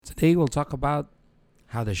Today we'll talk about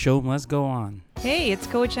how the show must go on. Hey, it's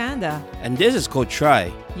Coach Anda. And this is Coach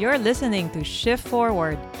Try, You're listening to Shift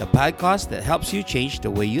Forward, the podcast that helps you change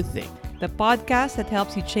the way you think. the podcast that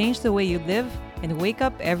helps you change the way you live and wake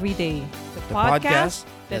up every day. The podcast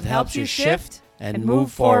that helps you shift and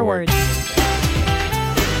move forward.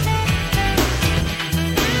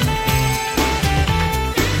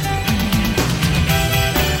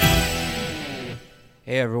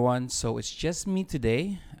 Hey everyone, so it's just me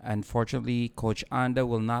today. Unfortunately, Coach Anda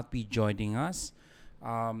will not be joining us.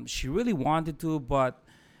 She really wanted to, but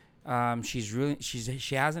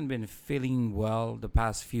she hasn't been feeling well the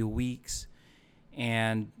past few weeks,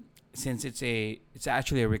 and since it's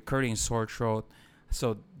actually a recurring sore throat,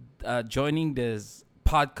 so joining this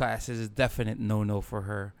podcast is a definite no for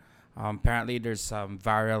her. Apparently, there's some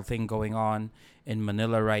viral thing going on in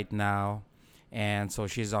Manila right now, and so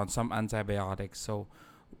she's on some antibiotics. So,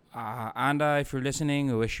 Anda, if you're listening,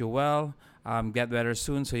 we wish you well. Get better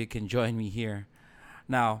soon so you can join me here.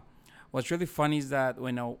 Now, what's really funny is that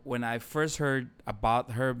when I first heard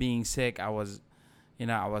about her being sick, I was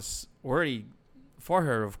worried for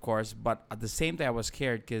her, of course, but at the same time, I was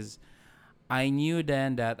scared because I knew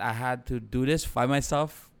then that I had to do this by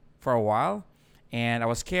myself for a while, and I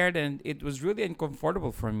was scared, and it was really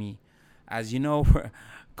uncomfortable for me. As you know,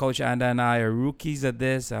 Coach Anda and I are rookies at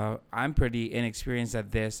this. I'm pretty inexperienced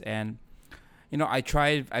at this, and I've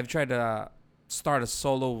tried to start a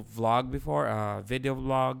solo vlog before, video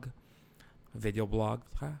blog,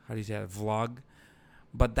 huh? How do you say that? Vlog,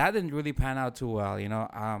 but that didn't really pan out too well.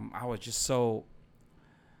 I was just so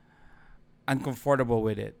uncomfortable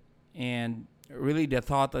with it, and really the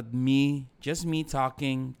thought of just me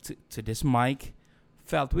talking to this mic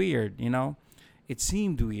felt weird. It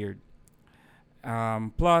seemed weird.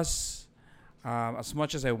 Plus, as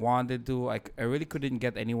much as I wanted to, I really couldn't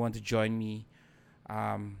get anyone to join me.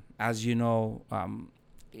 As you know,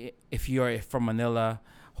 if you're from Manila,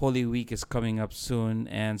 Holy Week is coming up soon,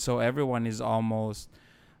 and so everyone is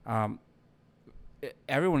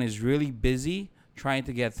really busy trying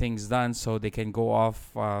to get things done so they can go off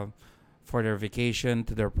for their vacation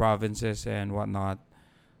to their provinces and whatnot.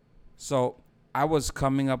 So I was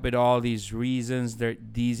coming up with all these reasons,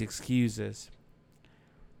 these excuses.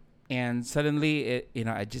 And suddenly,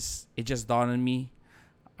 it just dawned on me.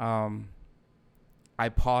 I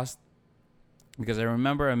paused because I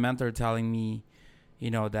remember a mentor telling me,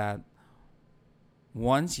 that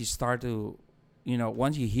once you start to,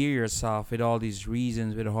 once you hear yourself with all these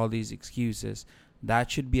reasons, with all these excuses, that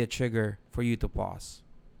should be a trigger for you to pause,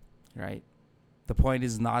 right? The point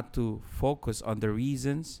is not to focus on the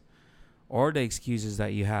reasons or the excuses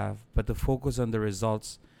that you have, but to focus on the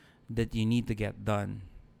results that you need to get done.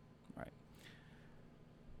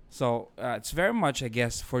 So it's very much, I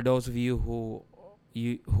guess, for those of you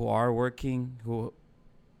who are working,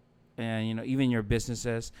 and even your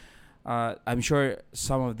businesses. I'm sure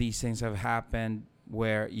some of these things have happened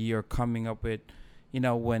where you're coming up with,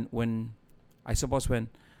 when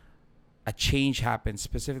a change happens,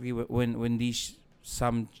 specifically when these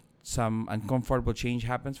some uncomfortable change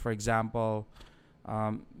happens. For example,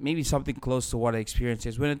 maybe something close to what I experienced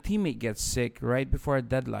is when a teammate gets sick right before a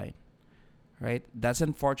deadline. Right? That's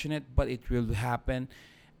unfortunate, but it will happen.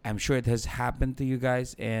 I'm sure it has happened to you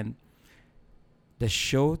guys, and the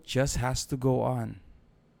show just has to go on,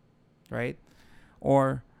 right?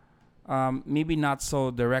 Or maybe not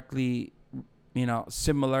so directly,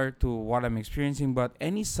 similar to what I'm experiencing, but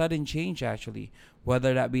any sudden change, actually,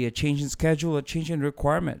 whether that be a change in schedule or change in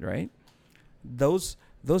requirement, right? Those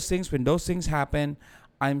things, when those things happen,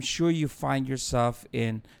 I'm sure you find yourself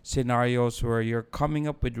in scenarios where you're coming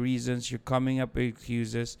up with reasons, you're coming up with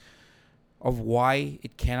excuses of why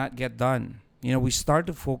it cannot get done. We start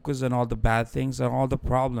to focus on all the bad things, on all the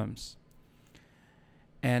problems.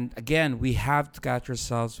 And again, we have to catch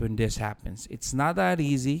ourselves when this happens. It's not that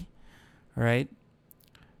easy, right?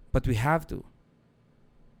 But we have to.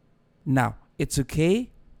 Now, it's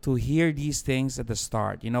okay to hear these things at the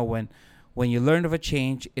start. When you learn of a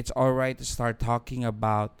change, it's all right to start talking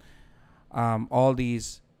about all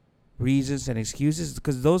these reasons and excuses,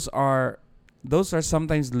 because those are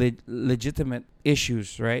sometimes legitimate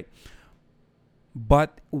issues, right?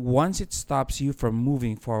 But once it stops you from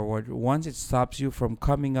moving forward, once it stops you from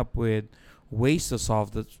coming up with ways to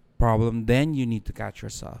solve the problem, then you need to catch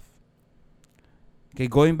yourself. Okay,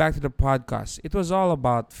 going back to the podcast, it was all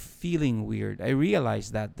about feeling weird. I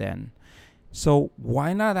realized that then. So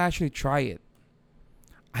why not actually try it?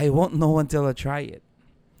 I won't know until I try it.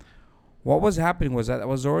 What was happening was that I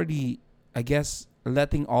was already, I guess,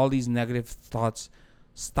 letting all these negative thoughts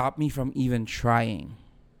stop me from even trying.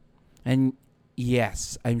 And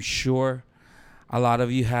yes, I'm sure a lot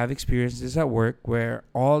of you have experienced this at work where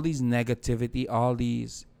all these negativity, all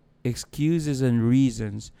these excuses and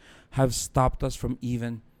reasons have stopped us from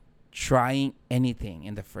even trying anything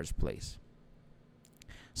in the first place.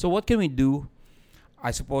 So what can we do,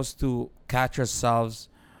 I suppose, to catch ourselves,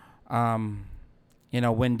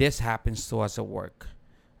 when this happens to us at work?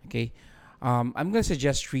 Okay. I'm going to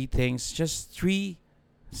suggest three things, just three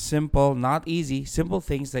simple, not easy, simple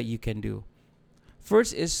things that you can do.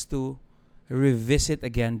 First is to revisit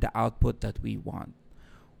again the output that we want.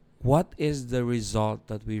 What is the result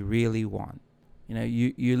that we really want?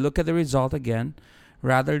 You look at the result again,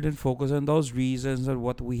 rather than focus on those reasons or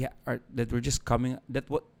what we are that we're just coming that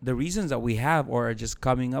what the reasons that we have or are just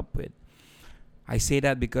coming up with. I say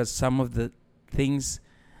that because some of these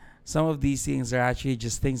things are actually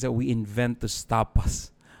just things that we invent to stop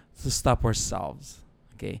us, to stop ourselves.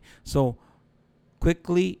 Okay, so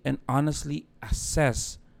quickly and honestly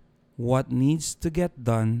assess what needs to get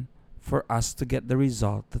done for us to get the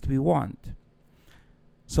result that we want.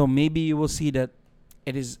 So maybe you will see that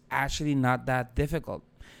it is actually not that difficult.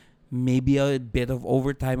 Maybe a bit of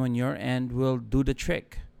overtime on your end will do the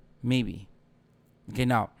trick. Maybe. Okay,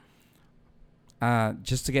 now,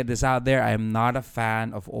 just to get this out there, I am not a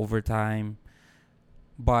fan of overtime.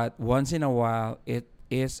 But once in a while, it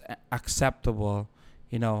is acceptable,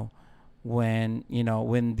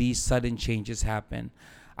 when these sudden changes happen.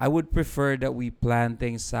 I would prefer that we plan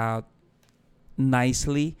things out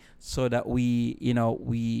nicely so that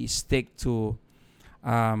we stick to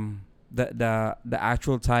the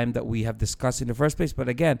actual time that we have discussed in the first place. But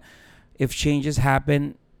again, if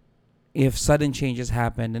sudden changes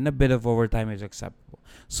happen, then a bit of overtime is acceptable.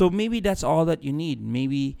 So maybe that's all that you need.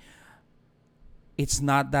 Maybe it's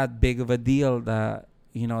not that big of a deal,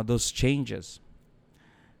 those changes.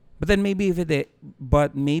 But then maybe if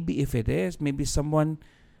it is, maybe someone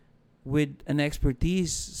with an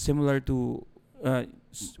expertise similar to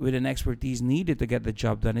with an expertise needed to get the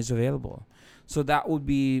job done is available. So that would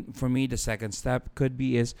be, for me, the second step could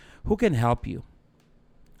be is who can help you?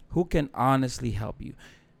 Who can honestly help you?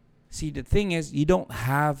 See, the thing is, you don't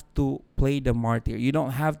have to play the martyr. You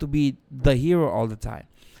don't have to be the hero all the time.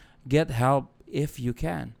 Get help if you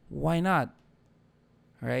can. Why not?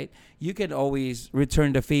 Right? You can always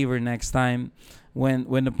return the favor next time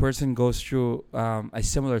when the person goes through a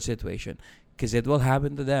similar situation, because it will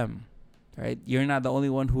happen to them. Right? You're not the only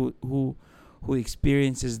one who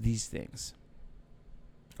experiences these things.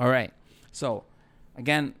 All right. So,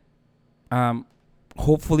 again,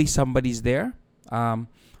 hopefully somebody's there.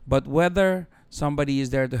 But whether somebody is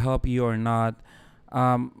there to help you or not,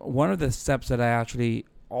 one of the steps that I actually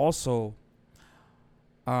also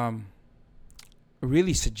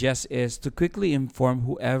really suggest is to quickly inform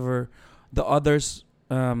whoever the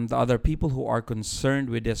other people who are concerned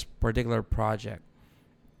with this particular project.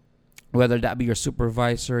 Whether that be your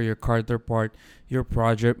supervisor, your counterpart, your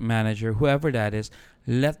project manager, whoever that is,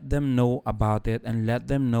 let them know about it and let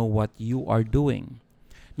them know what you are doing.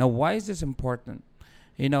 Now, why is this important?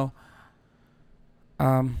 It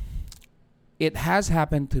has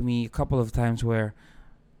happened to me a couple of times where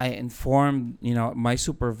I informed, my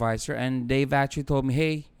supervisor, and they've actually told me,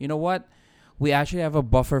 hey, you know what? We actually have a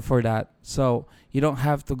buffer for that. So you don't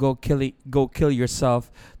have to go kill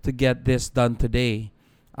yourself to get this done today.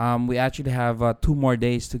 We actually have 2 more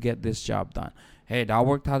days to get this job done. Hey, that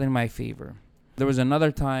worked out in my favor. There was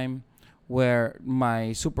another time where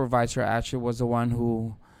my supervisor actually was the one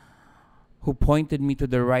who pointed me to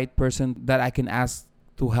the right person that I can ask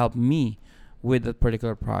to help me with that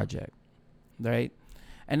particular project, right?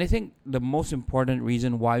 And I think the most important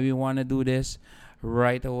reason why we want to do this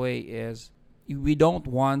right away is we don't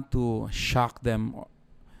want to shock them,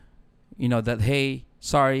 that, hey,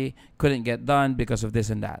 sorry, couldn't get done because of this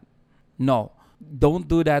and that. No, don't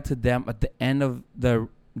do that to them at the end of the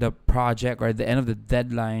project or at the end of the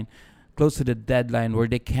deadline, close to the deadline, where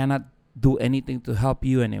they cannot do anything to help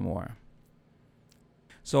you anymore.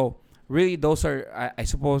 So really, those are, I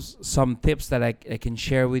suppose, some tips that I can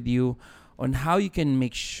share with you on how you can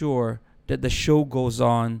make sure that the show goes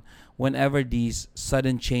on whenever these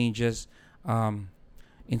sudden changes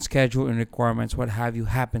in schedule and requirements, what have you,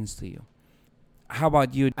 happens to you. How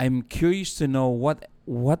about you? I'm curious to know what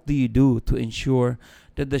do you do to ensure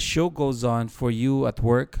that the show goes on for you at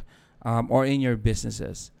work or in your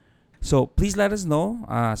businesses. So please let us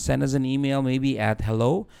know. Send us an email maybe at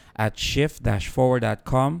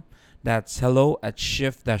hello@shift-forward.com. That's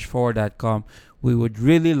hello@shift-forward.com. We would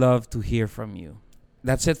really love to hear from you.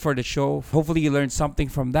 That's it for the show. Hopefully you learned something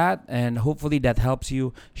from that, and hopefully that helps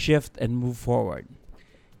you shift and move forward.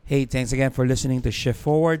 Hey, thanks again for listening to Shift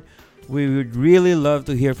Forward. We would really love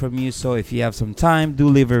to hear from you. So if you have some time, do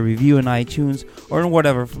leave a review on iTunes or on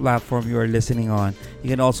whatever platform you are listening on. You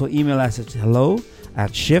can also email us at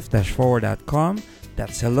hello@shift-forward.com.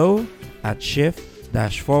 That's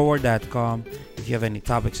hello@shift-forward.com if you have any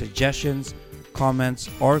topic suggestions, comments,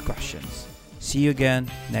 or questions. See you again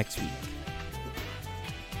next week.